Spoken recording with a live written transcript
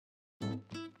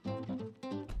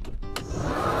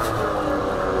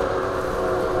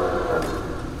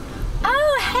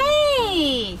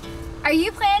Are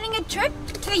you planning a trip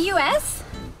to the US?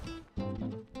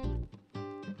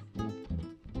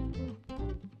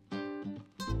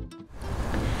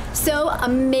 So,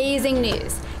 amazing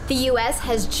news! The US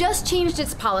has just changed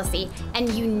its policy, and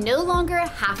you no longer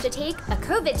have to take a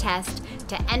COVID test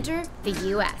to enter the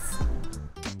US.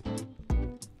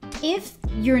 If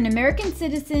you're an American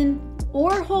citizen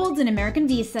or holds an American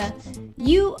visa,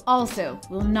 you also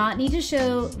will not need to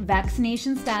show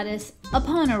vaccination status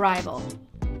upon arrival.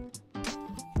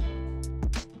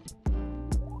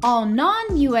 All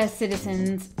non-US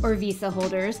citizens or visa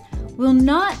holders will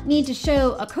not need to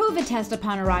show a COVID test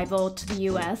upon arrival to the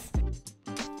US,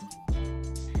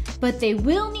 but they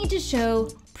will need to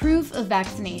show proof of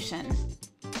vaccination.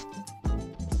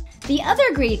 The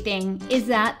other great thing is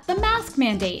that the mask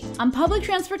mandate on public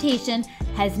transportation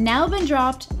has now been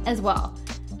dropped as well.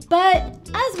 But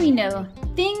as we know,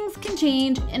 things can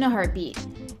change in a heartbeat.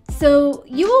 So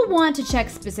you will want to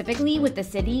check specifically with the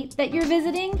city that you're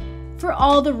visiting for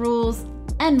all the rules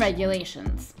and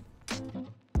regulations.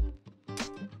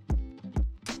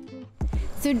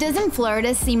 So doesn't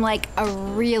Florida seem like a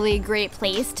really great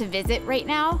place to visit right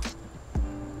now?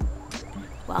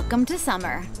 Welcome to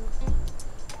summer.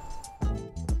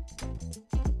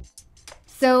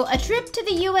 So a trip to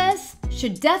the US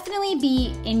should definitely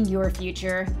be in your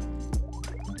future.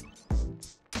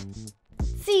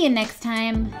 See you next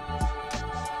time.